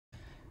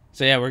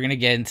So yeah, we're gonna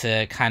get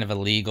into kind of a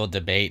legal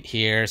debate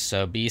here.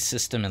 So beast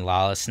system and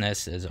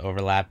lawlessness is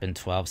overlap in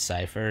 12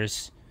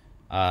 ciphers.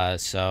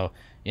 So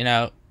you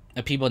know,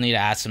 people need to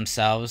ask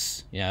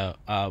themselves,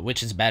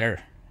 which is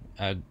better,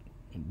 uh,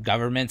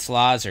 government's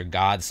laws or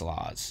God's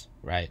laws,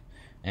 right?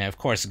 And of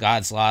course,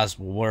 God's laws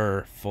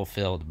were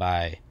fulfilled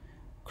by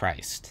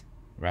Christ,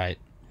 right?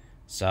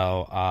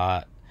 So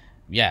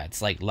yeah,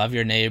 it's like love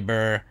your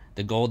neighbor,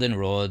 the golden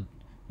rule,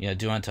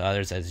 do unto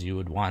others as you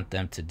would want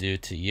them to do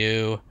to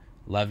you.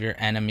 Love your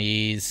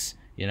enemies,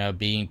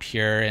 being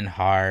pure in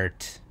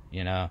heart,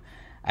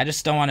 I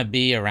just don't want to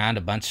be around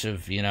a bunch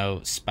of,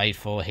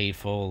 spiteful,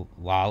 hateful,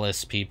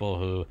 lawless people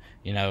who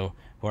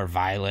are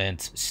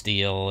violent,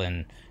 steal,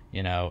 and,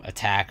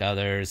 attack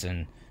others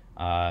and,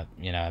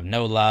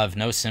 no love,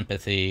 no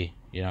sympathy,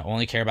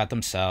 only care about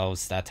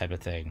themselves, that type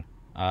of thing.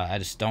 I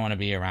just don't want to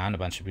be around a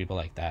bunch of people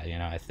like that.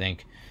 I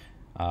think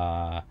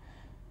uh,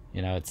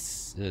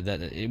 it's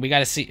that we got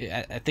to see.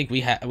 I think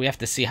we have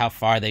to see how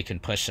far they can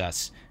push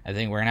us. I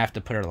think we're gonna have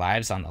to put our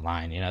lives on the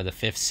line. The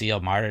fifth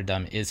seal,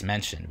 martyrdom, is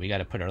mentioned. We got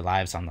to put our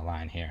lives on the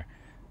line here.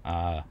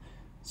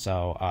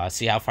 So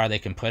see how far they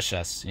can push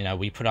us.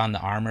 We put on the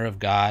armor of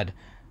God.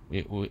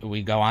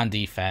 We go on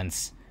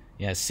defense.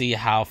 See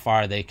how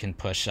far they can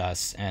push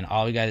us, and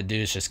all we got to do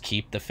is just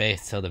keep the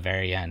faith till the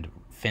very end.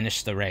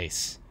 Finish the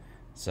race.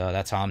 So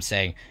that's all I'm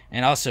saying.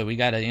 And also, we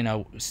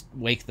gotta,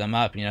 wake them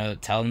up.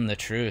 Tell them the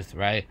truth,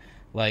 right?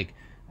 Like,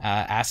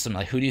 ask them,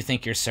 like, who do you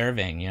think you're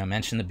serving?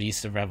 Mention the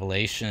Beast of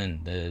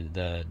Revelation,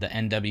 the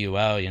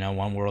NWO.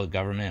 One world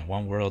government,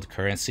 one world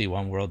currency,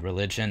 one world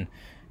religion.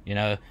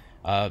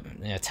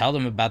 Tell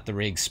them about the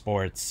rigged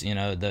sports.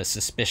 The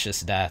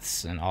suspicious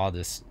deaths and all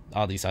these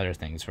other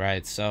things,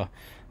 right? So,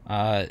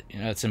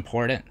 it's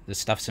important. This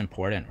stuff's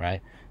important,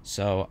 right?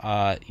 So,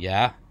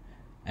 yeah.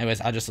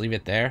 Anyways, I'll just leave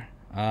it there.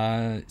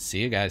 See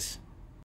you guys.